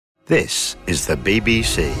This is the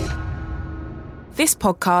BBC. This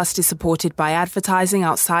podcast is supported by advertising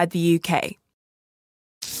outside the UK.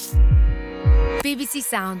 BBC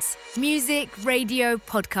Sounds. Music, radio,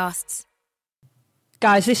 podcasts.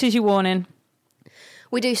 Guys, this is your warning.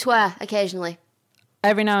 We do swear occasionally.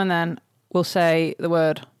 Every now and then, we'll say the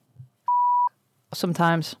word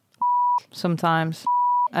sometimes,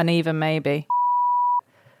 and even maybe.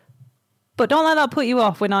 But don't let that put you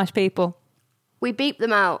off. We're nice people. We beep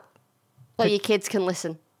them out so your kids can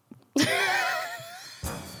listen.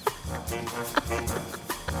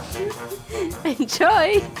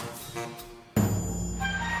 Enjoy.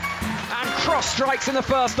 And cross strikes in the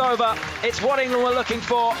first over. It's what England were looking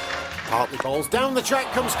for. Hartley balls down the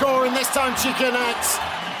track, comes scoring. This time she connects.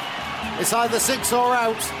 It's either 6 or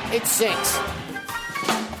out. It's 6.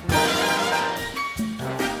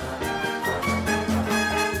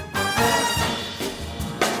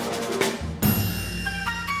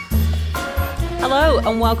 Hello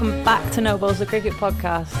and welcome back to No Balls, the cricket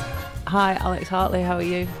podcast. Hi, Alex Hartley, how are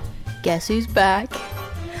you? Guess who's back?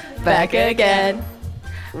 Back again.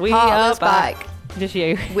 We Hartley's are back. Just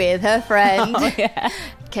you. With her friend. Oh, yeah.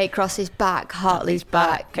 Kate Cross is back. Hartley's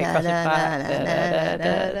back. Kate Cross is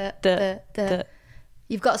back.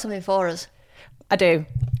 You've got something for us. I do.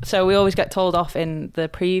 So we always get told off in the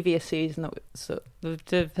previous season that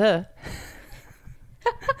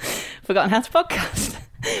forgotten how to podcast.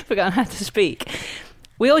 Forgotten how to speak.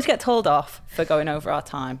 We always get told off for going over our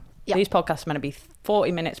time. Yep. These podcasts are meant to be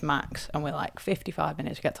 40 minutes max, and we're like 55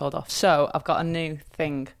 minutes to get told off. So I've got a new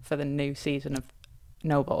thing for the new season of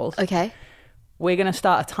No Balls. Okay. We're going to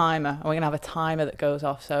start a timer, and we're going to have a timer that goes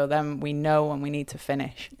off, so then we know when we need to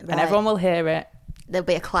finish. Right. And everyone will hear it. There'll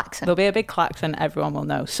be a klaxon. There'll be a big klaxon, everyone will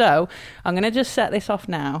know. So I'm going to just set this off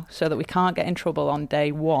now so that we can't get in trouble on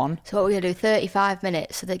day one. So what we're going to do, 35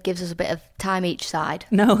 minutes, so that gives us a bit of time each side.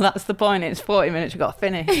 No, that's the point. It's 40 minutes, we've got to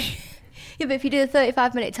finish. Yeah, but if you do a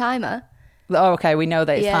 35-minute timer... Oh, okay, we know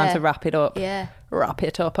that it's time to wrap it up. Yeah. Wrap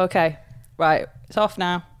it up, okay. Right, it's off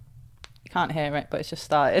now. You can't hear it, but it's just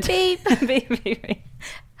started. Beep. Beep, beep, beep.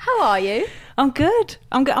 How are you? I'm good.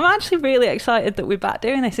 I'm actually really excited that we're back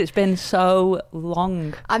doing this. It's been so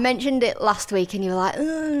long. I mentioned it last week and you were like,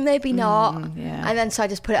 maybe not. Yeah. And then so I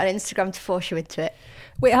just put it on Instagram to force you into it.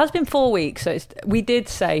 Wait, it has been 4 weeks. So we did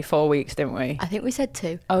say 4 weeks, didn't we? I think we said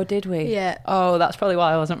 2. Oh, did we? Yeah. Oh, that's probably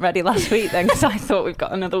why I wasn't ready last week then, because I thought we've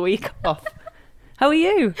got another week off. How are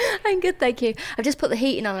you? I'm good, thank you. I've just put the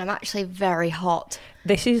heating on and I'm actually very hot.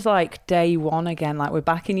 This is like day one again. Like we're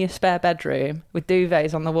back in your spare bedroom with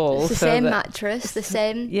duvets on the walls. It's the same mattress, the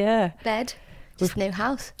same bed. Just new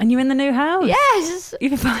house. And you're in the new house? Yes.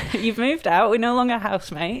 You've moved out. We're no longer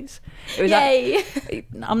housemates. It was Yay.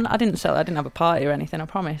 I didn't have a party or anything, I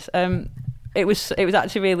promise. It was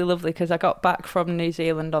actually really lovely because I got back from New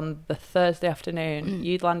Zealand on the Thursday afternoon.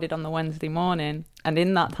 You'd landed on the Wednesday morning, and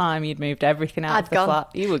in that time you'd moved everything out of the flat.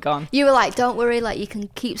 You were gone. You were like, don't worry, like you can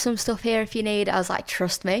keep some stuff here if you need. I was like,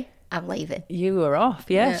 trust me, I'm leaving. You were off,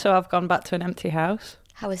 yeah. So I've gone back to an empty house.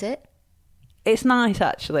 How is it? It's nice,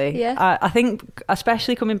 actually. Yeah. I think,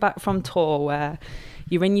 especially coming back from tour where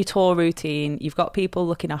you're in your tour routine, you've got people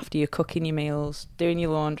looking after you, cooking your meals, doing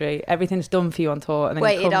your laundry, everything's done for you on tour. And then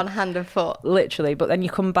waited on hand and foot. Literally, but then you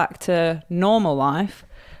come back to normal life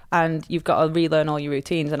and you've got to relearn all your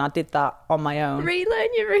routines, and I did that on my own. Relearn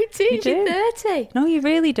your routines? You're 30. No, you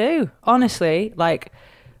really do. Honestly, like,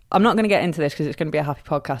 I'm not going to get into this because it's going to be a happy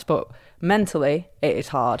podcast, but mentally, it is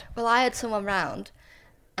hard. Well, I had someone round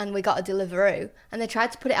and we got a Deliveroo and they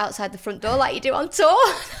tried to put it outside the front door like you do on tour.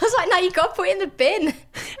 I was like, no, you got to put it in the bin.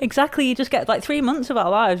 Exactly. You just get like 3 months of our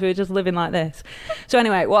lives. We were just living like this. So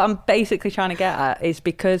anyway, what I'm basically trying to get at is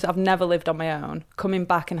because I've never lived on my own, coming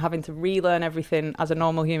back and having to relearn everything as a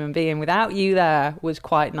normal human being without you there was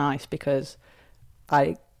quite nice because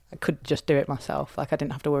I could just do it myself. Like I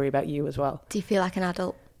didn't have to worry about you as well. Do you feel like an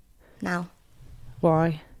adult now?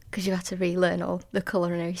 Why? Because you had to relearn all the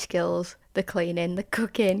culinary skills, the cleaning, the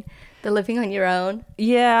cooking, the living on your own.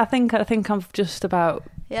 Yeah, I think I've just about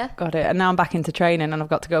got it. And now I'm back into training and I've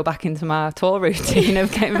got to go back into my tour routine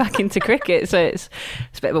of getting back into cricket. So it's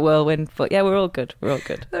a bit of a whirlwind. But yeah, we're all good. We're all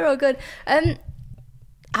good.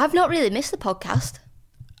 I've not really missed the podcast.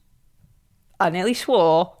 I nearly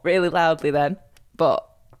swore really loudly then, but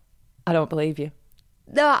I don't believe you.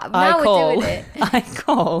 No, now we're doing it. I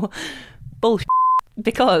call bullshit.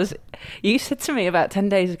 Because you said to me about 10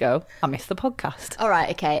 days ago, I missed the podcast. All right,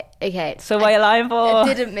 okay. So what are you lying for? I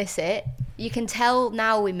didn't miss it. You can tell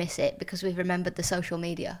now we miss it because we've remembered the social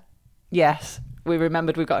media. Yes, we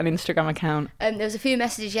remembered we've got an Instagram account. There was a few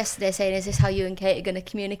messages yesterday saying, is this how you and Kate are going to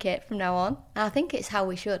communicate from now on? And I think it's how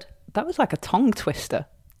we should. That was like a tongue twister.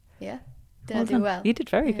 Yeah. Did I do well? You did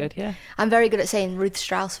very good, yeah. I'm very good at saying Ruth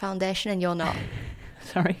Strauss Foundation, and you're not.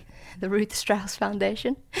 Sorry. The Ruth Strauss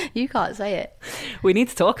Foundation. You can't say it. We need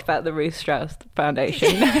to talk about the Ruth Strauss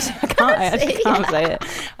Foundation. I can't say it.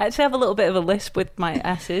 I actually have a little bit of a lisp with my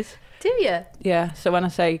S's. Do you? Yeah, so when I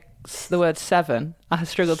say the word 7, I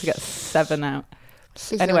struggle to get 7 out.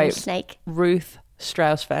 Anyway, snake. Ruth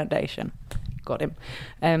Strauss Foundation. Got him.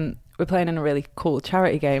 We're playing in a really cool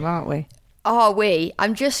charity game, aren't we? Are we?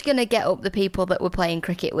 I'm just going to get up the people that we're playing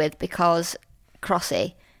cricket with because,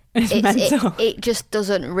 Crossy, it just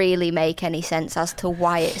doesn't really make any sense as to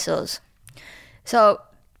why it's us. So,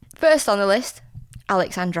 first on the list,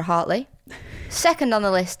 Alexandra Hartley. Second on the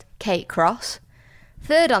list, Kate Cross.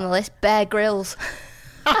 Third on the list, Bear Grylls.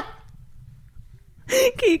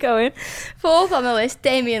 Keep going. Fourth on the list,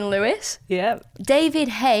 Damian Lewis. Yep. David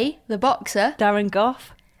Hay, the boxer. Darren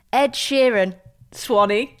Goff. Ed Sheeran.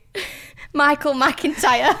 Swanee. Michael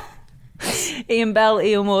McIntyre. Ian Bell,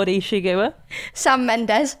 Ian Ward, Ishigua. Sam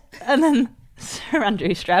Mendes. And then Sir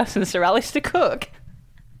Andrew Strauss and Sir Alistair Cook.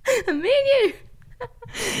 And me and you.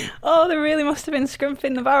 Oh, they really must have been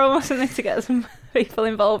scrumping the barrel, mustn't they, to get some people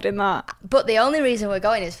involved in that. But the only reason we're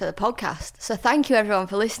going is for the podcast. So thank you everyone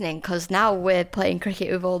for listening, because now we're playing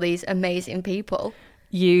cricket with all these amazing people.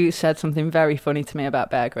 You said something very funny to me about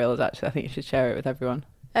Bear Grylls, actually. I think you should share it with everyone.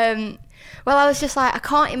 Well, I was just like, I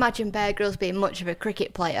can't imagine Bear Grylls being much of a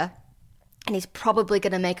cricket player, and he's probably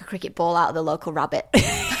going to make a cricket ball out of the local rabbit.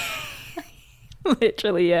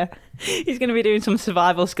 Literally, yeah. He's going to be doing some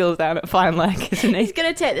survival skills down at Fine Leg, isn't he? He's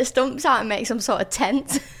going to take the stumps out and make some sort of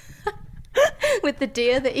tent with the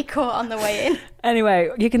deer that he caught on the way in. Anyway,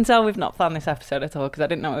 you can tell we've not planned this episode at all because I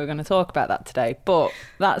didn't know we were going to talk about that today. But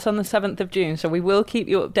that's on the 7th of June, so we will keep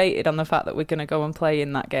you updated on the fact that we're going to go and play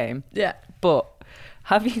in that game. Yeah. But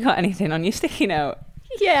have you got anything on your sticky note?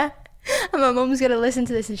 Yeah. And my mum's going to listen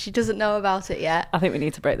to this and she doesn't know about it yet. I think we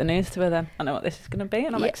need to break the news to her then. I know what this is going to be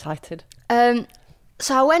and I'm excited.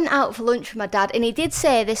 So I went out for lunch with my dad and he did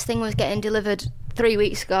say this thing was getting delivered 3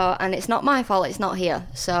 weeks ago and it's not my fault it's not here.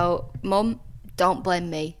 So, Mum, don't blame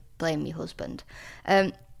me, blame your husband.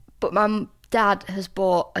 But my dad has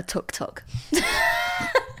bought a tuk-tuk.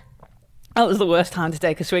 That was the worst time to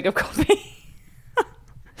take a swig of coffee.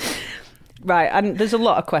 Right, and there's a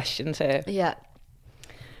lot of questions here. Yeah.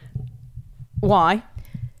 Why?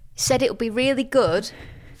 Said it would be really good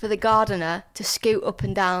for the gardener to scoot up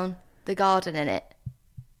and down the garden in it.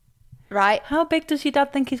 Right? How big does your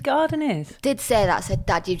dad think his garden is? Did say that. Said,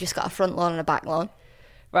 Dad, you've just got a front lawn and a back lawn.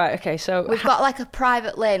 Right, okay, so... We've got like a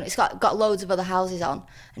private lane. It's got loads of other houses on.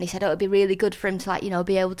 And he said it would be really good for him to, like, you know,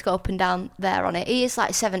 be able to go up and down there on it. He is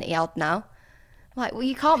like 70 odd now. I'm like, well,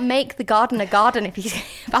 you can't make the garden a garden if he's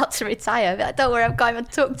about to retire. Like, don't worry, I'm going on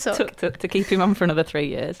tuk-tuk. Tuk-tuk to keep him on for another 3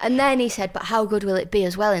 years. And then he said, but how good will it be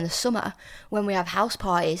as well in the summer when we have house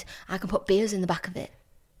parties? I can put beers in the back of it.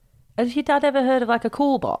 Has your dad ever heard of like a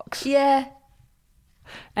cool box? Yeah.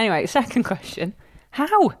 Anyway, second question.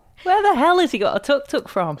 How? Where the hell has he got a tuk-tuk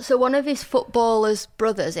from? So one of his footballers'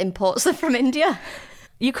 brothers imports them from India.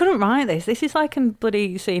 You couldn't write this. This is like a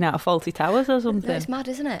bloody scene out of Fawlty Towers or something. No, it's mad,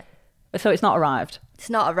 isn't it? So it's not arrived? It's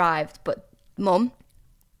not arrived, but Mum,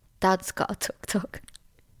 Dad's got a tuk-tuk.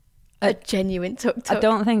 A genuine tuk-tuk. I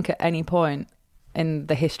don't think at any point in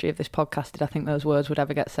the history of this podcast did I think those words would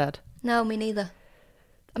ever get said. No, me neither.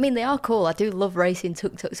 I mean, they are cool. I do love racing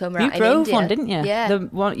tuk-tuks when we're out in India. You India. drove one, didn't you? Yeah. The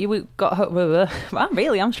one you got.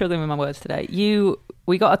 I'm struggling with my words today.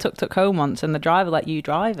 We got a tuk-tuk home once, and the driver let you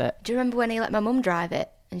drive it. Do you remember when he let my mum drive it,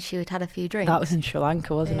 and she had had a few drinks? That was in Sri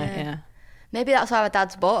Lanka, wasn't it? Yeah. Maybe that's why my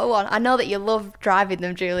dad's bought her one. I know that you love driving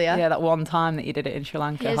them, Julia. Yeah, that one time that you did it in Sri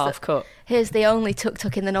Lanka, cut. Here's the only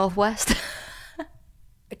tuk-tuk in the northwest.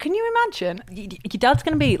 Can you imagine? Your dad's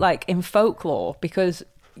going to be like in folklore because.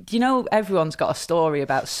 You know, everyone's got a story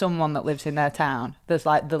about someone that lives in their town. There's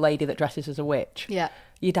like the lady that dresses as a witch. Yeah.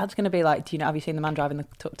 Your dad's going to be like, have you seen the man driving the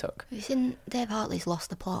tuk-tuk? Have you seen Dave Hartley's Lost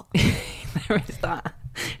the Plot? There is that.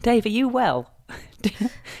 Dave, are you well?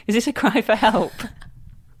 Is this a cry for help?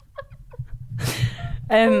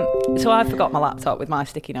 So I forgot my laptop with my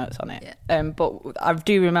sticky notes on it. Yeah. But I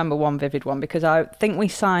do remember one vivid one because I think we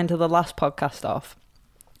signed the last podcast off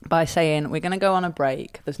by saying we're going to go on a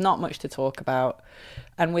break. There's not much to talk about.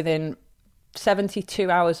 And within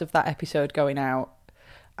 72 hours of that episode going out,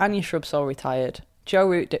 Anya Shrubsole retired. Joe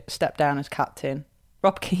Root stepped down as captain.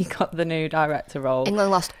 Rob Key got the new director role.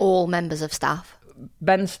 England lost all members of staff.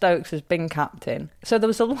 Ben Stokes has been captain. So there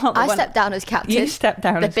was a lot. I stepped down as captain. You stepped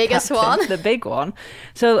down as the biggest captain, one. The big one.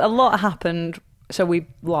 So a lot happened So we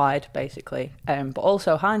lied, basically. But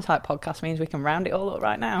also, hindsight podcast means we can round it all up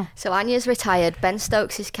right now. So Anya's retired, Ben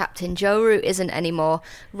Stokes is captain, Joe Root isn't anymore,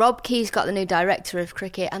 Rob Key's got the new director of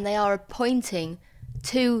cricket, and they are appointing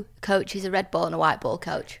 2 coaches, a red ball and a white ball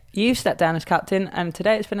coach. You've stepped down as captain, and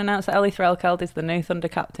today it's been announced that Ellie Threlkeld is the new Thunder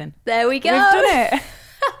captain. There we go. We've done it.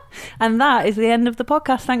 And that is the end of the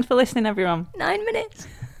podcast. Thanks for listening, everyone. 9 minutes.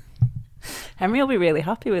 Henry will be really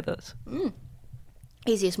happy with us.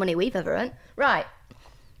 Easiest money we've ever earned. Right.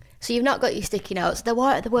 So you've not got your sticky notes. There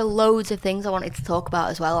were loads of things I wanted to talk about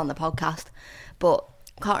as well on the podcast, but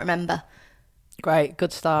can't remember. Great,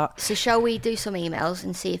 good start. So shall we do some emails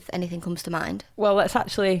and see if anything comes to mind? Well, let's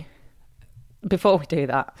actually, before we do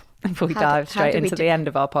that, before we dive straight into the end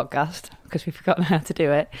of our podcast, because we've forgotten how to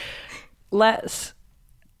do it, let's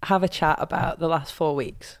have a chat about the last 4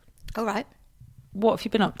 weeks. All right. What have you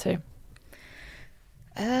been up to?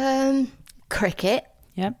 Cricket.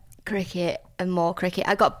 Yep. Cricket and more cricket.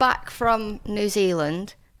 I got back from New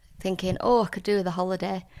Zealand thinking, I could do with a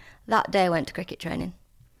holiday. That day I went to cricket training.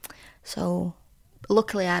 So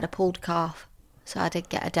luckily I had a pulled calf, so I did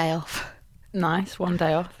get a day off. Nice, 1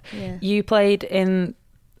 day off. Yeah. You played in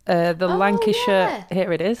the Lancashire... Yeah.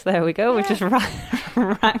 Here it is, there we go. Yeah. We just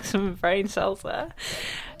racked some brain cells there.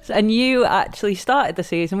 And you actually started the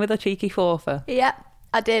season with a cheeky 4 for. Yeah,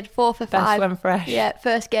 I did 4 for 5. Best when fresh. Yeah,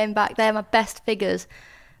 first game back. They're my best figures,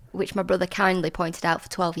 which my brother kindly pointed out for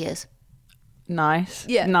 12 years. Nice.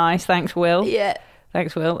 Yeah. Nice. Thanks, Will. Yeah.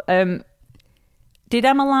 Thanks, Will. Did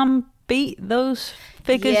Emma Lamb beat those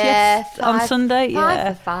figures on Sunday?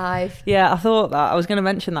 5 for 5. Yeah, I thought that. I was going to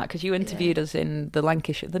mention that because you interviewed us in the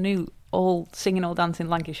Lancashire, the new all singing, all dancing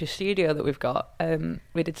Lancashire studio that we've got.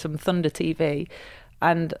 We did some Thunder TV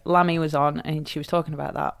and Lammy was on and she was talking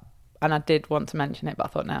about that. And I did want to mention it, but I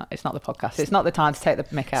thought, no, it's not the podcast. It's not the time to take the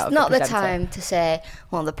mick out of the presenter. It's not the time to say,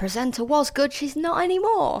 well, the presenter was good, she's not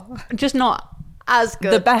anymore. Just not as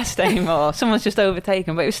good. The best anymore. Someone's just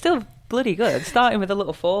overtaken, but it was still bloody good, starting with a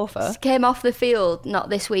little 4 for. Came off the field, not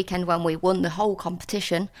this weekend when we won the whole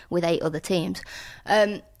competition with 8 other teams.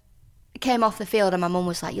 Came off the field and my mum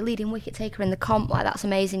was like, you're leading wicket taker in the comp, like that's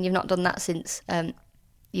amazing, you've not done that since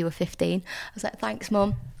you were 15. I was like, thanks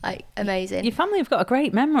mum, like amazing. Your family have got a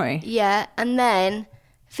great memory. Yeah, and then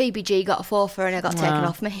Phoebe G got a 4 for and it got taken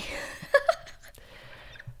off me.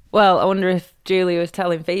 Well, I wonder if Julie was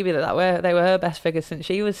telling Phoebe that they were her best figures since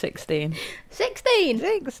she was 16.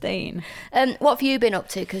 16? What have you been up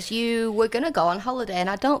to? Because you were going to go on holiday and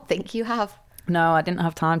I don't think you have. No, I didn't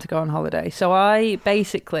have time to go on holiday. So I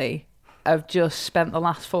basically have just spent the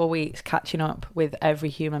last 4 weeks catching up with every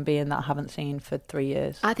human being that I haven't seen for 3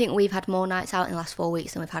 years. I think we've had more nights out in the last 4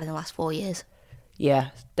 weeks than we've had in the last 4 years. Yeah,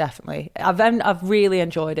 definitely. I've really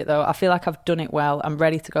enjoyed it though. I feel like I've done it well. I'm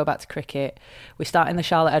ready to go back to cricket. We're starting the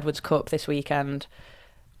Charlotte Edwards Cup this weekend.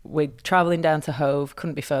 We're travelling down to Hove,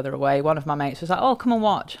 couldn't be further away. One of my mates was like, oh, come and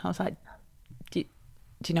watch. I was like, do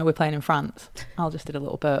you know we're playing in France? I just did a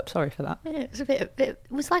little burp, sorry for that. Yeah, it was it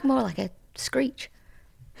was like more like a screech.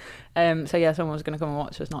 So yeah, someone was going to come and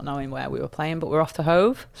watch us not knowing where we were playing, but we're off to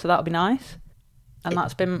Hove, so that'll be nice. And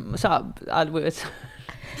that's been...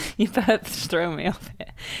 You both just throw me off it.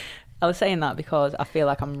 I was saying that because I feel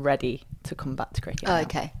like I'm ready to come back to cricket now.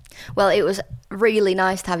 Okay. Well, it was really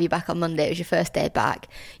nice to have you back on Monday. It was your first day back.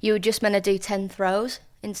 You were just meant to do 10 throws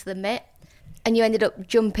into the mitt, and you ended up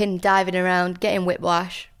jumping, diving around, getting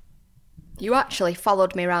whiplash. You actually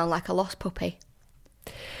followed me around like a lost puppy.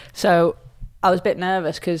 So I was a bit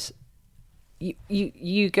nervous because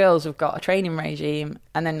you girls have got a training regime,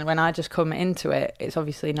 and then when I just come into it, it's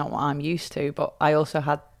obviously not what I'm used to, but I also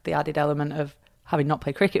had the added element of having not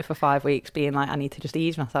played cricket for 5 weeks, being like, I need to just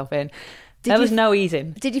ease myself in. There was no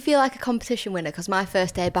easing. Did you feel like a competition winner? Because my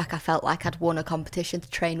first day back, I felt like I'd won a competition to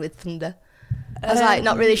train with Thunder. I was like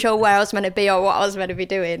not really sure where I was meant to be or what I was meant to be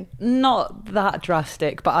doing. Not that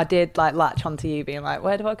drastic, but I did like latch onto you being like,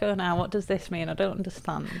 where do I go now? What does this mean? I don't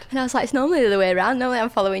understand. And I was like, it's normally the other way around. Normally I'm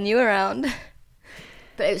following you around.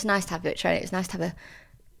 But it was nice to have you at training. It was nice to have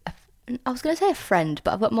I was going to say a friend,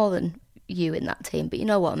 but I've got more than you in that team. But you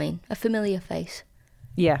know what I mean. A familiar face.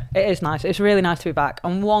 Yeah, it is nice. It's really nice to be back.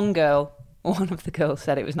 And one of the girls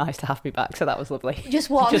said it was nice to have me back, so that was lovely. Just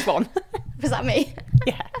one? Just one. Was that me?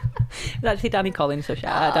 Yeah. It was actually Danny Collins, so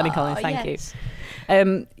shout out Danny Collins, thank yes.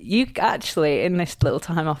 you. You actually, in this little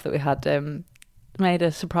time off that we had, made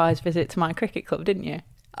a surprise visit to my cricket club, didn't you?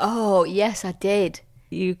 Oh, yes, I did.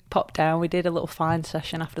 You popped down, we did a little fine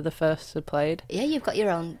session after the first had played. Yeah, you've got your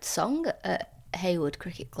own song at Haywood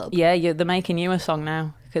Cricket Club. Yeah, they're making you a song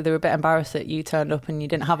now, because they were a bit embarrassed that you turned up and you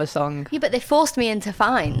didn't have a song. Yeah, but they forced me into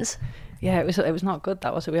fines. Yeah, it was not good,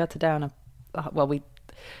 that was it. We had to down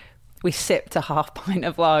We sipped a half pint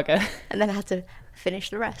of lager. And then I had to finish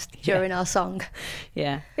the rest during our song.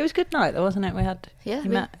 Yeah. It was a good night though, wasn't it? We had... Yeah. You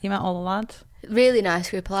met all the lads? Really nice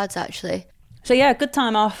group of lads, actually. So yeah, good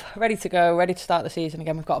time off, ready to go, ready to start the season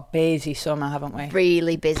again. We've got a busy summer, haven't we?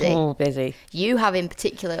 Really busy. Oh, busy. You have in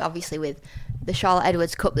particular, obviously, with the Charlotte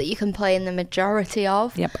Edwards Cup that you can play in the majority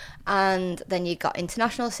of. Yep. And then you've got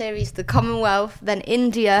international series, the Commonwealth, then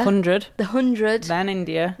India. 100. The 100. Then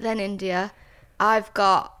India. Then India. I've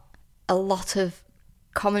got a lot of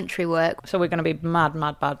commentary work. So we're going to be mad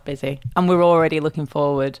busy. And we're already looking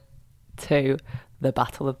forward to the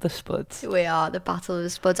Battle of the Spuds. We are, the Battle of the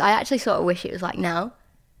Spuds. I actually sort of wish it was like now.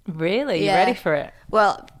 Really? Yeah. You ready for it?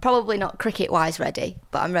 Well, probably not cricket-wise ready,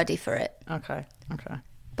 but I'm ready for it. Okay.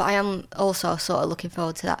 But I am also sort of looking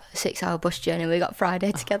forward to that 6-hour bus journey we got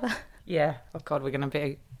Friday together. Yeah. Oh, God, we're going to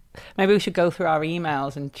be... Maybe we should go through our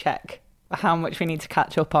emails and check how much we need to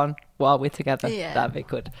catch up on while we're together. Yeah. That'd be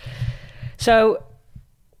good. So,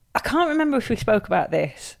 I can't remember if we spoke about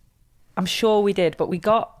this. I'm sure we did, but we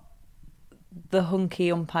got the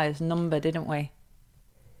hunky umpire's number, didn't we?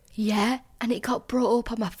 Yeah, and it got brought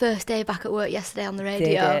up on my first day back at work yesterday on the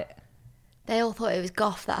radio. Did it? They all thought it was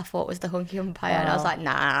Goff that I thought was the hunky umpire, and I was like,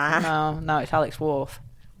 nah. No, it's Alex Wharf.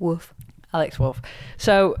 Woof. Alex Wolf.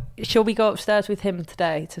 So, shall we go upstairs with him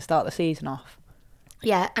today to start the season off?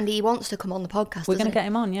 Yeah, and he wants to come on the podcast. We're going to get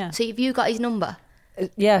him on, yeah. So have you got his number?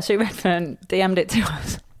 Yeah, Sue Redfern DM'd it to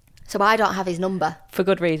us. So I don't have his number. For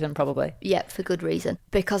good reason, probably. Yeah, for good reason.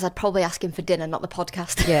 Because I'd probably ask him for dinner, not the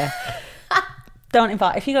podcast. Yeah.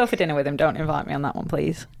 If you go for dinner with him, don't invite me on that one,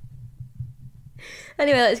 please.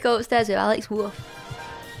 Anyway, let's go upstairs with Alex Wolf.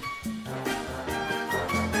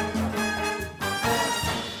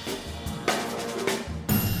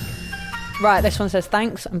 Right, this one says,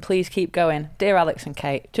 thanks and please keep going. Dear Alex and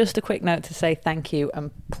Kate, just a quick note to say thank you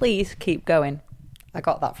and please keep going. I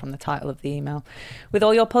got that from the title of the email. With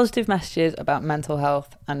all your positive messages about mental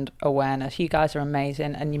health and awareness, you guys are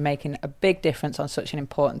amazing and you're making a big difference on such an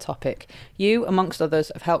important topic. You, amongst others,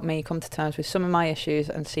 have helped me come to terms with some of my issues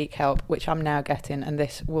and seek help, which I'm now getting, and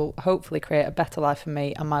this will hopefully create a better life for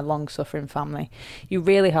me and my long-suffering family. You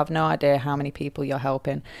really have no idea how many people you're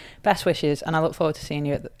helping. Best wishes, and I look forward to seeing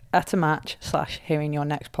you at a match / hearing your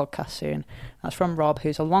next podcast soon. That's from Rob,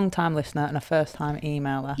 who's a long-time listener and a first-time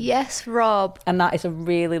emailer. Yes, Rob. And that is a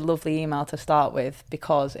really lovely email to start with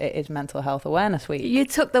because it is Mental Health Awareness Week. You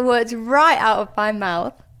took the words right out of my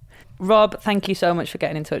mouth. Rob, thank you so much for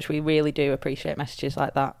getting in touch. We really do appreciate messages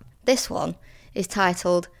like that. This one is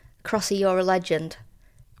titled, Crossy, You're a Legend.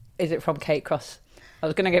 Is it from Kate Cross? I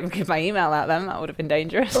was going to give my email out then. That would have been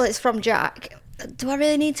dangerous. Well, it's from Jack. Do I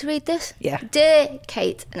really need to read this? Yeah. Dear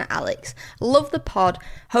Kate and Alex, love the pod.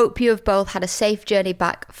 Hope you have both had a safe journey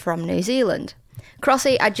back from New Zealand.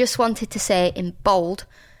 Crossy, I just wanted to say in bold,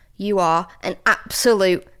 you are an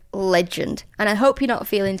absolute legend. And I hope you're not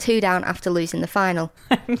feeling too down after losing the final.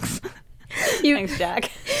 Thanks. Thanks, Jack.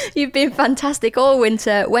 You've been fantastic all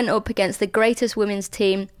winter, went up against the greatest women's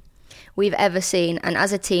team we've ever seen, and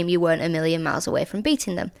as a team you weren't a million miles away from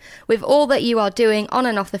beating them. With all that you are doing on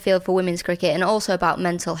and off the field for women's cricket and also about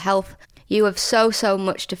mental health, you have so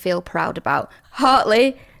much to feel proud about.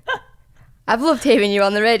 Hartley, I've loved hearing you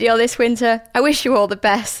on the radio this winter. I wish you all the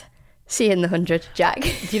best. See you in the 100, Jack.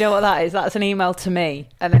 Do you know what that is? That's an email to me,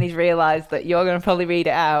 and then he's realised that you're going to probably read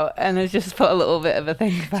it out and has just put a little bit of a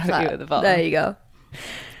thing about you at the bottom. There you go.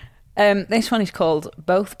 This one is called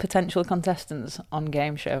Both Potential Contestants on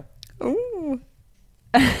Game Show. Ooh.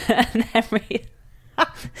 And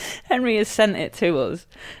Henry has sent it to us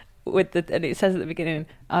and it says at the beginning,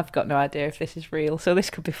 I've got no idea if this is real, so this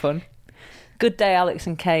could be fun. Good day, Alex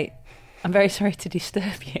and Kate. I'm very sorry to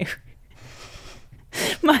disturb you.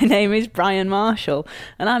 My name is Brian Marshall,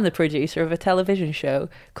 and I'm the producer of a television show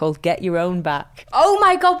called Get Your Own Back. Oh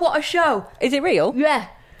my God, what a show! Is it real? Yeah.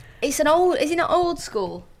 Is it not old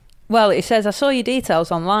school? Well, it says, I saw your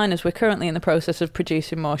details online as we're currently in the process of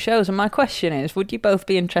producing more shows, and my question is, would you both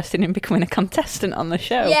be interested in becoming a contestant on the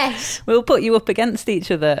show? Yes. We'll put you up against each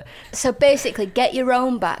other. So basically, Get Your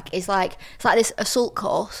Own Back is it's like this assault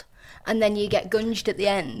course, and then you get gunged at the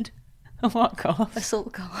end. What course?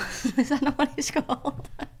 Assault course. Is that not what it's called?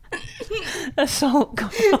 Assault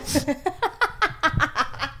course.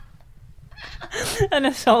 An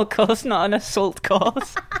assault course, not an assault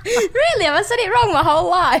course. Really? Have I said it wrong my whole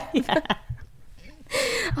life? Yeah.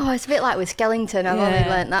 Oh, it's a bit like with Skellington. I've only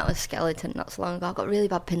learnt that with Skellington not so long ago. I've got really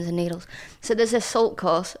bad pins and needles. So there's assault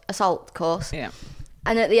course. Yeah.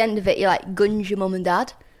 And at the end of it, you gunge your mum and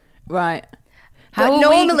dad. Right. But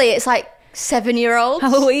normally it's 7-year-olds.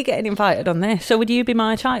 How are we getting invited on this? So would you be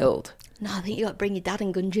my child? No, I think you got to bring your dad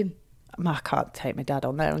and gunge him. I can't take my dad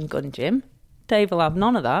on there and gun Jim. Dave will have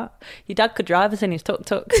none of that. Your dad could drive us in his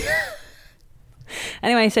tuk-tuk.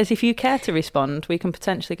 Anyway, he says, if you care to respond, we can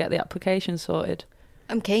potentially get the application sorted.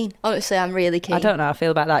 I'm keen. Honestly, I'm really keen. I don't know how I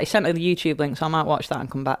feel about that. He sent me the YouTube link, so I might watch that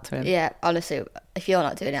and come back to him. Yeah, honestly, if you're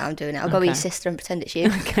not doing it, I'm doing it. I'll go with your sister and pretend it's you.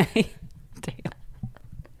 Okay. Deal.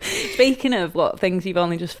 Speaking of what things you've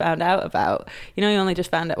only just found out about, you only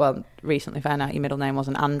just found out, well, recently found out your middle name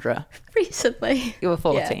wasn't Andra. Recently. You were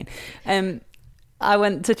 14. Yeah. I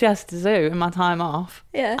went to Chester Zoo in my time off.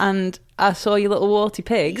 Yeah. And I saw your little warty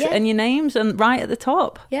pigs and your name's right at the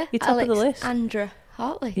top. Yeah. You're top Alex of the list. Andra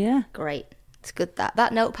Hartley. Yeah. Great. It's good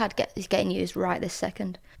that notepad is getting used right this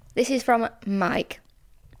second. This is from Mike.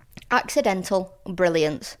 Accidental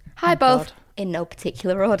brilliance. Hi, both. God. In no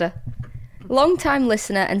particular order. Long-time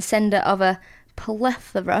listener and sender of a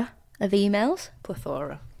plethora of emails.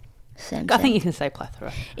 Plethora. Same. I think you can say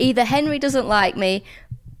plethora. Either Henry doesn't like me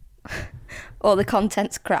or the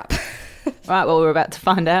content's crap. Right, well, we're about to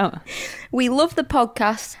find out. We love the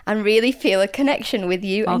podcast and really feel a connection with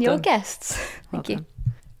you and your guests. Thank you.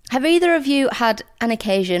 Have either of you had an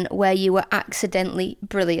occasion where you were accidentally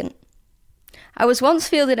brilliant? I was once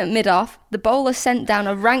fielding at mid-off. The bowler sent down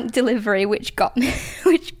a rank delivery which got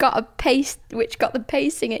the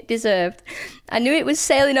pacing it deserved. I knew it was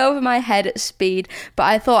sailing over my head at speed, but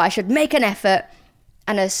I thought I should make an effort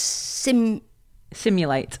and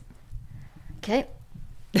simulate. Okay.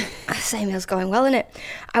 Same meal's going well, innit?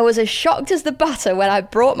 I was as shocked as the batter when I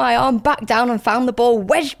brought my arm back down and found the ball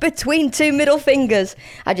wedged between two middle fingers.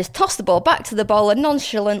 I just tossed the ball back to the bowler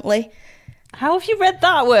nonchalantly. How have you read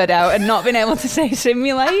that word out and not been able to say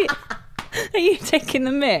simulate? Are you taking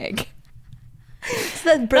the mick?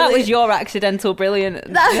 That was your accidental brilliance,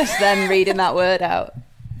 just then reading that word out.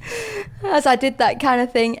 As I did that kind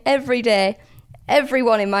of thing every day.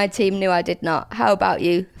 Everyone in my team knew I did not. How about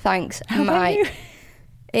you? Thanks, Mike.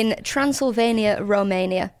 In Transylvania,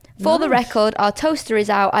 Romania. For the record, our toaster is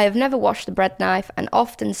out. I have never washed the bread knife and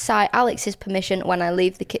often cite Alex's permission when I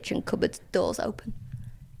leave the kitchen cupboard doors open.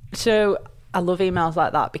 So I love emails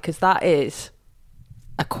like that because that is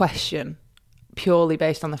a question purely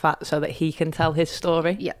based on the fact so that he can tell his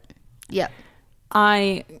story. Yeah.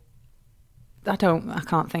 I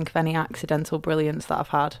can't think of any accidental brilliance that I've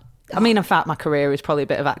had. I mean, in fact, my career is probably a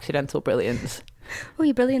bit of accidental brilliance. Oh,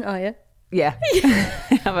 you're brilliant, are you? Yeah.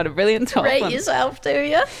 I've had a brilliant top. Rate yourself, do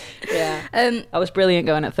you? Yeah. I was brilliant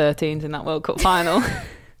going at 13s in that World Cup final.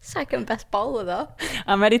 Second best bowler, though.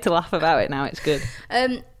 I'm ready to laugh about it now. It's good.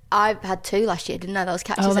 I've had 2 last year, didn't I? Those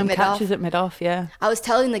catches at mid-off. Catches at mid-off, yeah. I was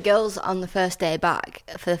telling the girls on the first day back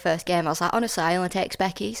for the first game, I was like, honestly, I only take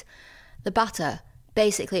speckies. The batter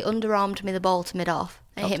basically underarmed me the ball to mid-off.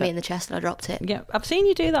 It hit me in the chest and I dropped it. Yeah, I've seen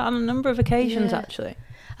you do that on a number of occasions, actually.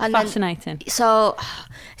 And fascinating. Then, so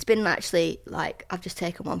it's been actually like I've just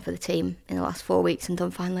taken one for the team in the last 4 weeks and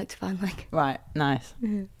done fine leg to fine leg. Right, nice.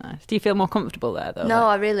 Nice. Do you feel more comfortable there though? No,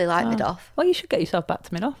 I really like mid-off. Well, you should get yourself back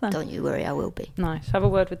to mid-off then. Don't you worry, I will be. Nice. Have a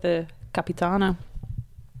word with the Capitano.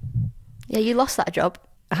 Yeah, you lost that job.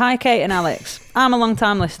 Hi, Kate and Alex. I'm a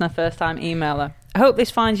long-time listener, first-time emailer. I hope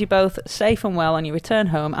this finds you both safe and well on your return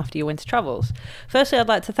home after your winter travels. Firstly, I'd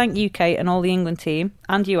like to thank you, Kate, and all the England team,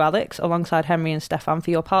 and you, Alex, alongside Henry and Stefan,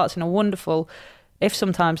 for your parts in a wonderful, if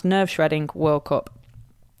sometimes nerve-shredding, World Cup.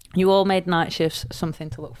 You all made night shifts something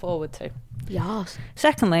to look forward to. Yes.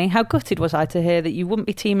 Secondly, how gutted was I to hear that you wouldn't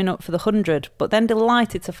be teaming up for the 100, but then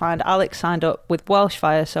delighted to find Alex signed up with Welsh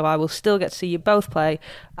Fire, so I will still get to see you both play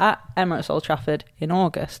at Emirates Old Trafford in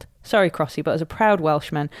August. Sorry, Crossy, but as a proud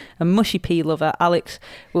Welshman and mushy pea lover, Alex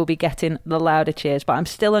will be getting the louder cheers. But I'm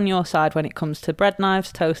still on your side when it comes to bread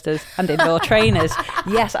knives, toasters and indoor trainers.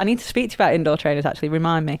 Yes, I need to speak to you about indoor trainers, actually.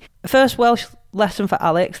 Remind me. First Welsh lesson for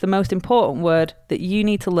Alex. The most important word that you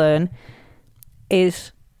need to learn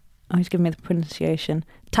is... Oh, he's giving me the pronunciation.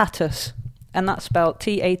 Tatus. And that's spelled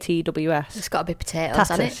T-A-T-W-S. It's got to be potatoes,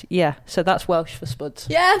 hasn't it? Yeah, so that's Welsh for spuds.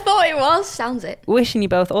 Yeah, I thought it was. Sounds it. Wishing you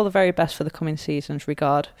both all the very best for the coming seasons.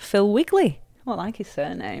 Regard, Phil Wigley. I like his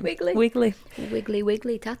surname. Wigley.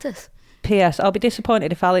 Wiggly, Tatus. P.S. I'll be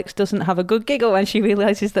disappointed if Alex doesn't have a good giggle when she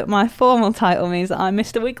realises that my formal title means that I'm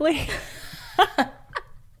Mr. Wigley.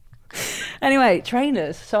 Anyway,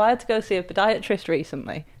 trainers. So I had to go see a podiatrist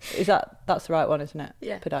recently. That's the right one, isn't it?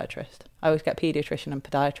 Yeah. Podiatrist. I always get paediatrician and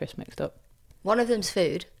podiatrist mixed up. One of them's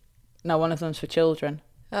food. No, one of them's for children.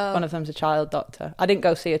 Oh. One of them's a child doctor. I didn't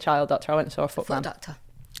go see a child doctor. I went and saw a footman. Foot doctor.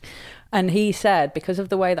 And he said, because of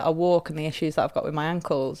the way that I walk and the issues that I've got with my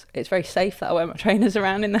ankles, it's very safe that I wear my trainers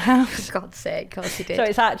around in the house. For God's sake, of course he did. So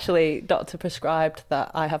it's actually doctor prescribed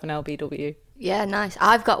that I have an LBW. Yeah, nice.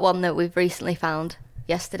 I've got one that we've recently found.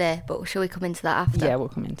 yesterday, but shall we come into that after? Yeah, we'll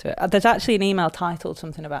come into it. There's actually an email titled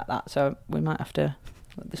something about that, so we might have to...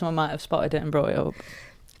 Someone might have spotted it and brought it up.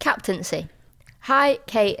 Captaincy. Hi,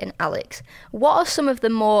 Kate and Alex. What are some of the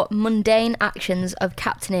more mundane actions of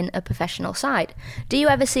captaining a professional side? Do you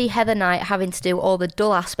ever see Heather Knight having to do all the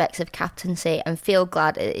dull aspects of captaincy and feel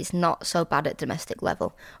glad it is not so bad at domestic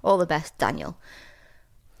level? All the best, Daniel.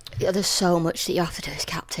 Yeah, there's so much that you have to do as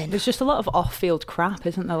captain. There's just a lot of off-field crap,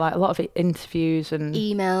 isn't there? Like a lot of interviews and...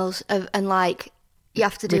 emails and like... You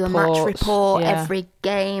have to do reports, a match report every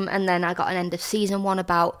game, and then I got an end of season one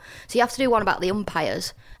about... So you have to do one about the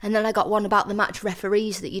umpires, and then I got one about the match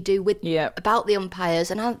referees that you do with about the umpires,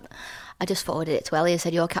 and I just forwarded it to Ellie and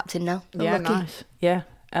said, "You're captain now." Yeah, nice. Yeah,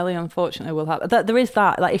 Ellie unfortunately will have... There is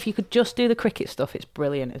that. Like, if you could just do the cricket stuff, it's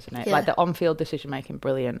brilliant, isn't it? Yeah. Like the on-field decision-making,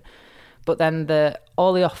 brilliant. But then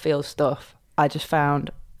all the off-field stuff, I just found...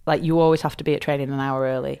 Like, you always have to be at training an hour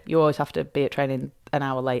early. You always have to be at training an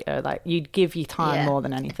hour later. Like, you'd give your time more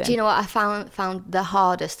than anything. Do you know what I found the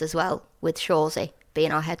hardest as well with Shawsey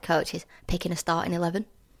being our head coach is picking a starting 11?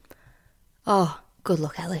 Oh, good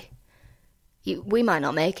luck, Ellie. We might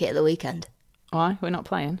not make it at the weekend. Why? We're not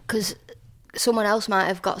playing? Because someone else might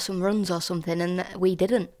have got some runs or something and we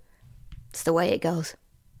didn't. It's the way it goes.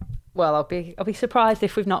 Well, I'll be surprised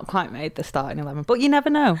if we've not quite made the starting 11. But you never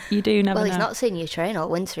know. You do never know. Well, he's not seen you train all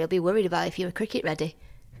winter. He'll be worried about if you're cricket ready.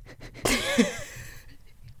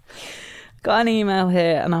 Got an email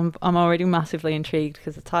here, and I'm already massively intrigued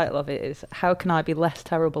because the title of it is "How Can I Be Less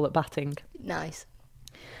Terrible at Batting?" Nice.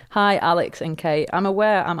 Hi, Alex and Kate. I'm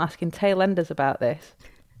aware I'm asking tail enders about this.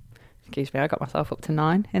 Excuse me, I got myself up to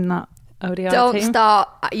 9 in that ODI Don't team. start.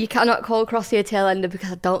 You cannot call Crossy a tail ender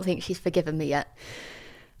because I don't think she's forgiven me yet.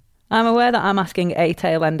 I'm aware that I'm asking a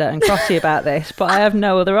tail ender and Crossy about this, but I have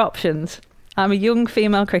no other options. I'm a young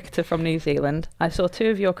female cricketer from New Zealand. I saw 2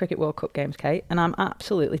 of your Cricket World Cup games, Kate, and I'm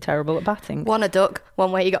absolutely terrible at batting. One a duck,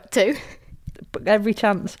 one where you got 2. But every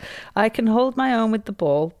chance. I can hold my own with the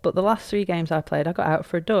ball, but the last 3 games I played, I got out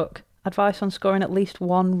for a duck. Advice on scoring at least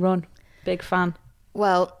 1 run. Big fan.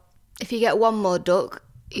 Well, if you get 1 more duck,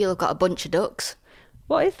 you'll have got a bunch of ducks.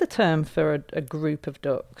 What is the term for a group of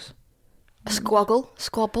ducks? A squabble.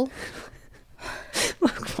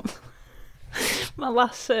 My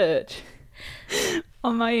last search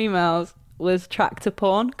on my emails was tractor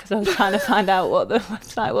porn because I was trying to find out what the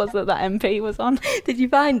website was that MP was on. Did you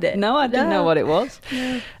find it? No, I didn't know what it was.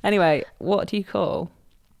 No. Anyway, what do you call...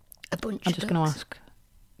 A bunch I'm of just ducks. going to ask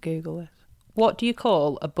Google this. What do you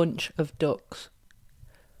call a bunch of ducks?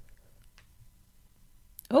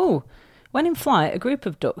 Oh, when in flight, a group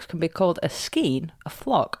of ducks can be called a skein, a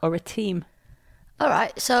flock, or a team. All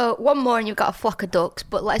right, so 1 more and you've got a flock of ducks,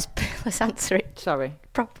 but let's answer it Sorry.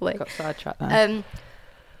 properly. Got sidetracked there.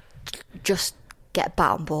 Just get a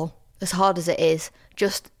bat and ball. As hard as it is,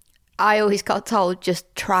 I always got told,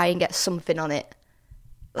 just try and get something on it.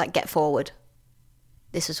 Like, get forward.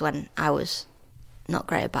 This was when I was not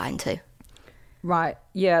great at batting too. Right,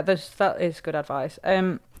 yeah, that is good advice.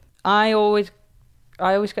 I always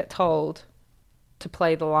get told to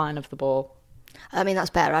play the line of the ball. I mean, that's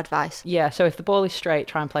better advice. Yeah, so if the ball is straight,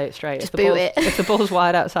 try and play it straight. Just boot it. If the ball's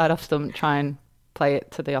wide outside off stump, try and play it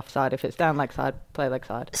to the offside. If it's down leg side, play leg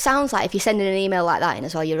side. Sounds like if you're sending an email like that in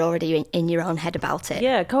as well, you're already in your own head about it.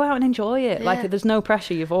 Yeah, go out and enjoy it. Yeah. Like, there's no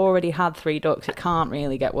pressure. You've already had 3 ducks. It can't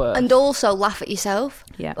really get worse. And also laugh at yourself.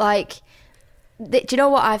 Yeah. Like, do you know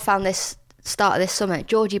what I found this start of this summer?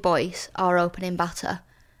 Georgie Boyce, our opening batter,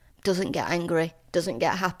 doesn't get angry, doesn't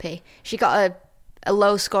get happy. She got a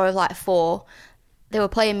low score of like 4. They were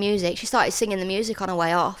playing music. She started singing the music on her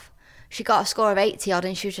way off. She got a score of 80 odd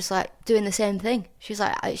and she was just like doing the same thing. She was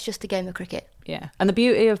like, it's just a game of cricket. Yeah. And the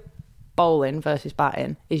beauty of bowling versus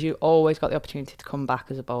batting is you always got the opportunity to come back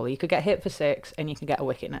as a bowler. You could get hit for 6 and you can get a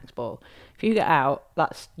wicket next ball. If you get out,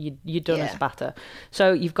 that's you're done as a batter.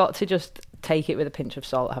 So you've got to just take it with a pinch of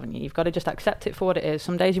salt, haven't you? You've got to just accept it for what it is.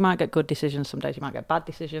 Some days you might get good decisions, some days you might get bad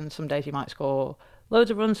decisions, some days you might score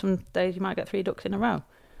loads of runs, some days you might get 3 ducks in a row.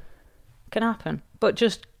 Can happen. But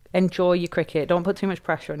just enjoy your cricket. Don't put too much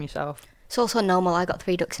pressure on yourself. It's also normal. I got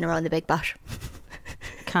 3 ducks in a row in the Big Bash.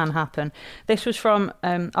 Can happen. This was from,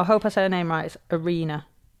 I hope I say her name right, it's Arena.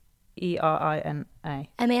 Erina.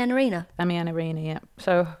 M-E-N Arena. M-E-N Arena, yeah.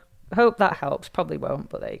 So hope that helps. Probably won't,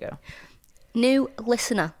 but there you go. New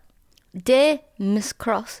listener. Dear Miss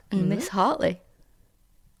Cross and Miss Hartley.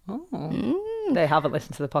 Oh. They haven't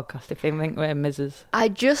listened to the podcast if they think we're Mrs. I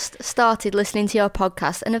just started listening to your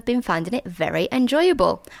podcast and have been finding it very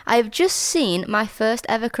enjoyable. I have just seen my first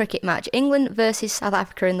ever cricket match, England versus South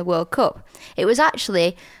Africa in the World Cup. It was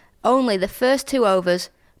actually only the first 2 overs,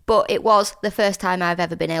 but it was the first time I've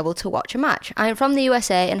ever been able to watch a match. I am from the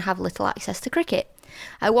USA and have little access to cricket.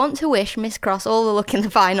 I want to wish Miss Cross all the luck in the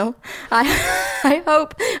final. I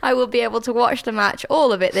hope I will be able to watch the match,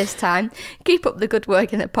 all of it this time. Keep up the good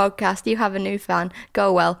work in the podcast. You have a new fan.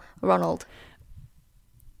 Go well, Ronald.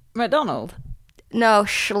 McDonald? No,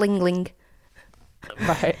 Schlingling.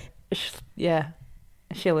 Right. Yeah.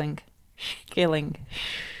 Shilling. Shilling.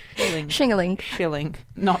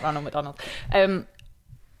 Not Ronald McDonald.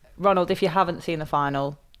 Ronald, if you haven't seen the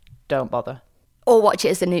final, don't bother. Or watch it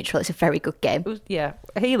as a neutral. It's a very good game. Yeah.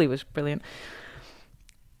 Healy was brilliant.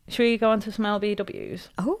 Should we go on to some LBWs?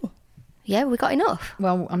 Oh, yeah, we got enough.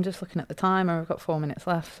 Well, I'm just looking at the timer. We've got 4 minutes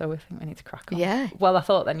left, so we think we need to crack on. Yeah. Well, I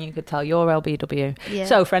thought then you could tell your LBW. Yeah.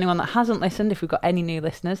 So, for anyone that hasn't listened, if we've got any new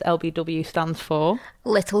listeners, LBW stands for...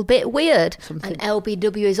 Little bit weird. Something. And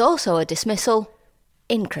LBW is also a dismissal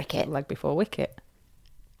in cricket. Leg before wicket.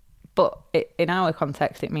 But in our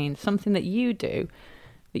context, it means something that you do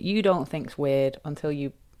that you don't think's weird until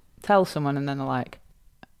you tell someone and then they're like,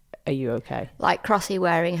 are you okay? Like Crossy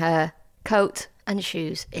wearing her coat and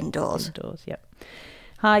shoes indoors. Indoors, yep.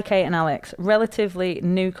 Hi, Kate and Alex. Relatively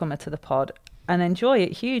newcomer to the pod and enjoy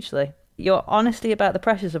it hugely. Your honesty about the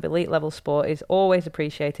pressures of elite level sport is always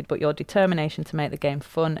appreciated, but your determination to make the game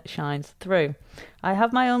fun shines through. I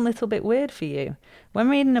have my own little bit weird for you. When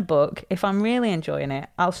reading a book, if I'm really enjoying it,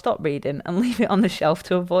 I'll stop reading and leave it on the shelf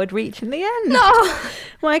to avoid reaching the end. No!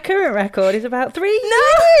 My current record is about 3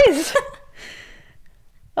 years!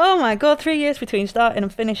 Oh my God, 3 years between starting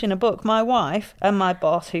and finishing a book. My wife and my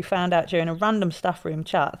boss, who found out during a random staff room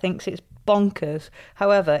chat, thinks it's bonkers.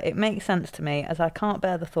 However, it makes sense to me as I can't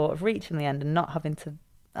bear the thought of reaching the end and not having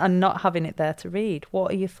it there to read.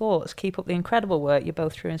 What are your thoughts? Keep up the incredible work. You're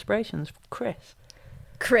both true inspirations.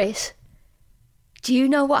 Chris, do you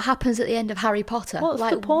know what happens at the end of Harry Potter? What's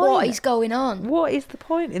the point? What is going on? What is the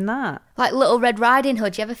point in that? Like Little Red Riding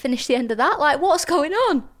Hood. You ever finish the end of that? Like, what's going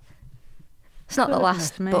on? It's not the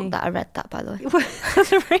last book that I read that, by the way.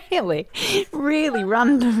 That's a really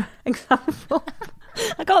random example.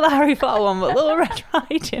 I got the Harry Potter one, but Little Red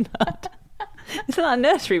Riding Hood. Isn't that a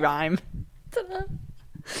nursery rhyme? I don't know.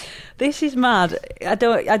 This is mad.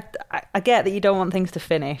 I get that you don't want things to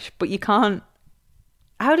finish, but you can't.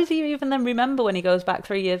 How does he even then remember when he goes back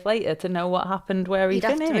 3 years later to know what happened where he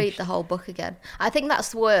finished? You'd have to read the whole book again. I think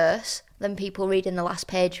that's worse than people reading the last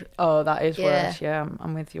page. Oh, that is worse. Yeah,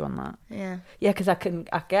 I'm with you on that. Yeah. Yeah, because I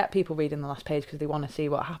get people reading the last page because they want to see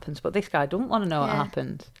what happens, but this guy doesn't want to know what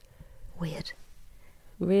happens. Weird.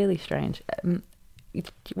 Really strange.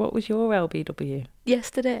 What was your LBW?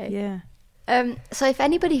 Yesterday? Yeah. So if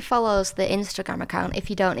anybody follows the Instagram account, if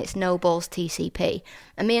you don't, it's NoBallsTCP.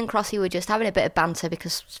 And me and Crossy were just having a bit of banter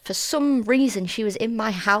because for some reason she was in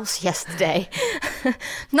my house yesterday.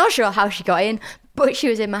 Not sure how she got in, but she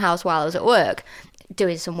was in my house while I was at work,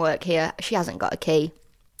 doing some work here. She hasn't got a key.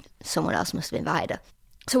 Someone else must have invited her.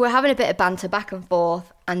 So we're having a bit of banter back and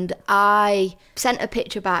forth, and I sent a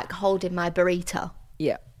picture back holding my burrito.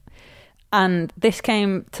 Yeah. And this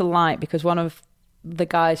came to light because one of the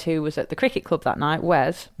guys who was at the cricket club that night,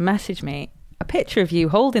 Wes, messaged me a picture of you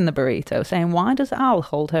holding the burrito, saying, why does Al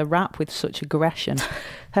hold her wrap with such aggression?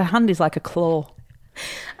 Her hand is like a claw.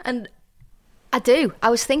 And I do. I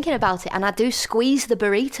was thinking about it, and I do squeeze the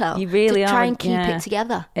burrito. You really to try and keep it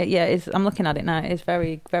together. I'm looking at it now. It's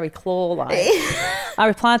very, very claw-like. I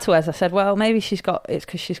replied to Wes. I said, "Well, maybe it's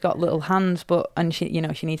because she's got little hands, and she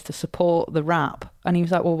needs to support the wrap." And he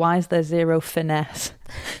was like, "Well, why is there zero finesse?"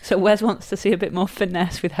 So Wes wants to see a bit more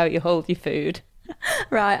finesse with how you hold your food.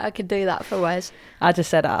 Right, I could do that for Wes. I just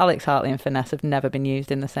said Alex Hartley and finesse have never been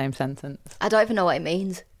used in the same sentence. I don't even know what it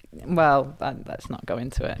means. Well, let's not go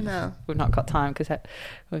into it. No. We've not got time because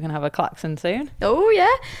we're going to have a klaxon soon. Oh, yeah.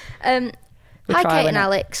 Hi, Kate and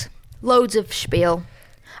Alex. Loads of spiel.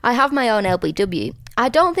 I have my own LBW. I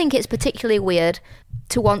don't think it's particularly weird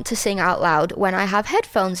to want to sing out loud when I have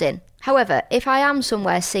headphones in. However, if I am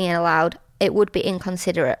somewhere singing aloud, it would be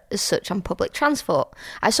inconsiderate as such on public transport.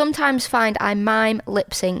 I sometimes find I mime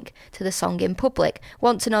lip sync to the song in public.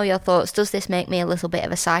 Want to know your thoughts? Does this make me a little bit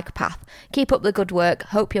of a psychopath? Keep up the good work.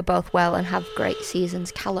 Hope you're both well and have great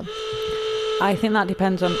seasons. Callum. I think that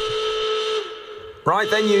depends on... Right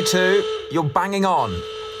then, you two. You're banging on.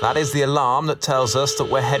 That is the alarm that tells us that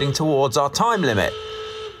we're heading towards our time limit.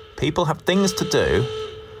 People have things to do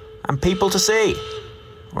and people to see.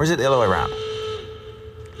 Or is it the other way around?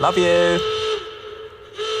 Love you.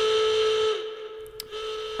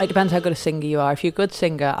 It depends how good a singer you are. If you're a good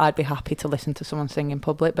singer, I'd be happy to listen to someone sing in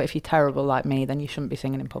public. But if you're terrible like me, then you shouldn't be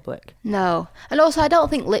singing in public. No. And also, I don't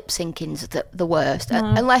think lip syncing's the worst.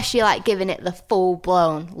 Unless you're like giving it the full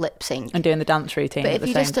blown lip sync. And doing the dance routine but at the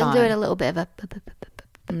same time. But if you're just doing a little bit of a...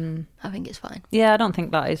 I think it's fine. Yeah, I don't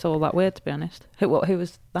think that is all that weird, to be honest. Who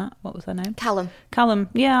was that? What was their name? Callum.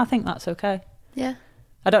 Yeah, I think that's okay. Yeah.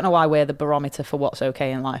 I don't know why we're the barometer for what's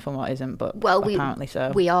okay in life and what isn't, but apparently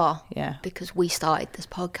so. We are. Yeah. Because we started this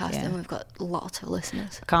podcast and we've got lots of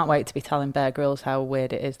listeners. I can't wait to be telling Bear Grylls how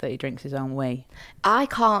weird it is that he drinks his own wee. I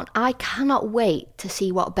cannot wait to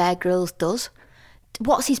see what Bear Grylls does.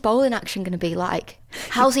 What's his bowling action going to be like?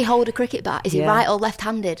 How's he hold a cricket bat? Is he right or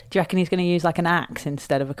left-handed? Do you reckon he's going to use like an axe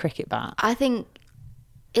instead of a cricket bat? I think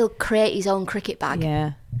he'll create his own cricket bag.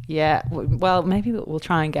 Yeah. Well, maybe we'll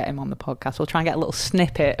try and get him on the podcast. We'll try and get a little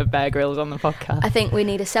snippet of Bear Grylls on the podcast. I think we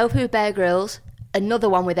need a selfie with Bear Grylls, another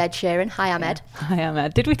one with Ed Sheeran. Hi, I'm Ed. Hi, I'm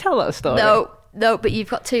Ed. Did we tell that story? No, but you've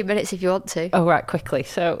got 2 minutes if you want to. Oh, right, quickly.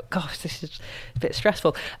 So, gosh, this is a bit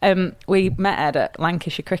stressful. We met Ed at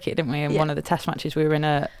Lancashire Cricket, didn't we? In one of the test matches, we were in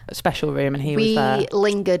a special room and he was there. We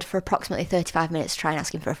lingered for approximately 35 minutes to try and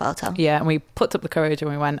ask him for a photo. Yeah, and we put up the courage and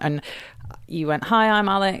we went, and you went, hi, I'm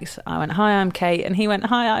Alex. I went, hi, I'm Kate. And he went,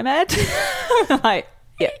 hi, I'm Ed. We're like,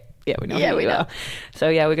 yeah, we know who you are. So,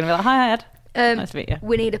 yeah, we're going to be like, hi, Ed. Nice to meet you.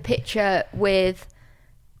 We need a picture with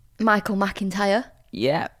Michael McIntyre.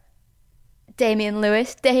 Yeah. Damien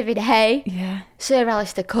Lewis, David Hay, Sir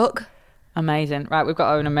Alistair Cook. Amazing. Right, we've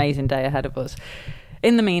got an amazing day ahead of us.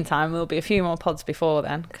 In the meantime, there'll be a few more pods before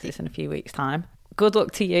then, because it's in a few weeks' time. Good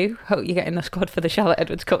luck to you. Hope you get in the squad for the Charlotte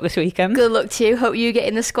Edwards Cup this weekend. Good luck to you. Hope you get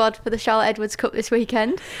in the squad for the Charlotte Edwards Cup this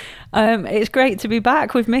weekend. It's great to be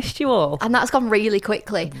back. We've missed you all. And that's gone really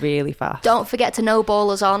quickly. Really fast. Don't forget to No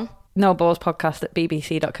Ballers on. No Balls podcast at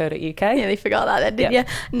bbc.co.uk. Nearly forgot that then, didn't you?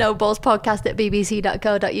 No Balls podcast at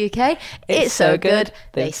bbc.co.uk. It's so good.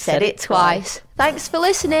 They said it twice. Thanks for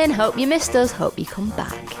listening. Hope you missed us. Hope you come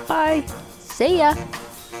back. Bye. See ya.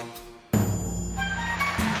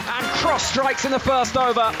 And cross strikes in the first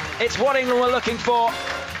over. It's what England were looking for.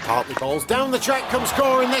 Hartley bowls down the track, comes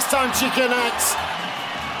scoring. This time she connects.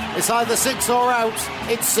 It's either 6 or out.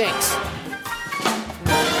 It's 6.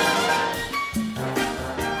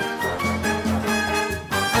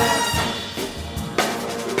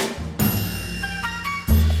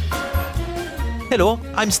 Hello,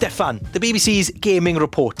 I'm Stefan, the BBC's gaming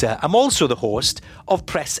reporter. I'm also the host of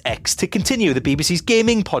Press X to continue, the BBC's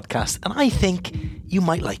gaming podcast, and I think you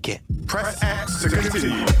might like it. Press X to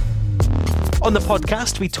continue. On the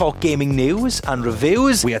podcast, we talk gaming news and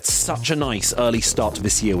reviews. We had such a nice early start to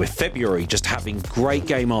this year with February just having great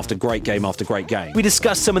game after great game after great game. We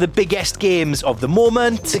discuss some of the biggest games of the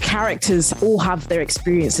moment. The characters all have their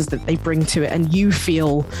experiences that they bring to it, and you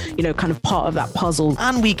feel, kind of part of that puzzle.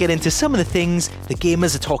 And we get into some of the things the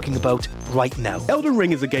gamers are talking about right now. Elden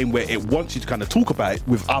Ring is a game where it wants you to kind of talk about it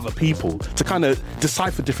with other people, to kind of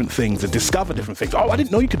decipher different things and discover different things. Oh, I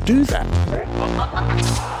didn't know you could do that.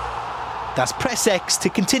 That's Press X to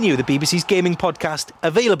continue, the BBC's gaming podcast,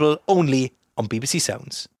 available only on BBC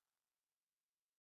Sounds.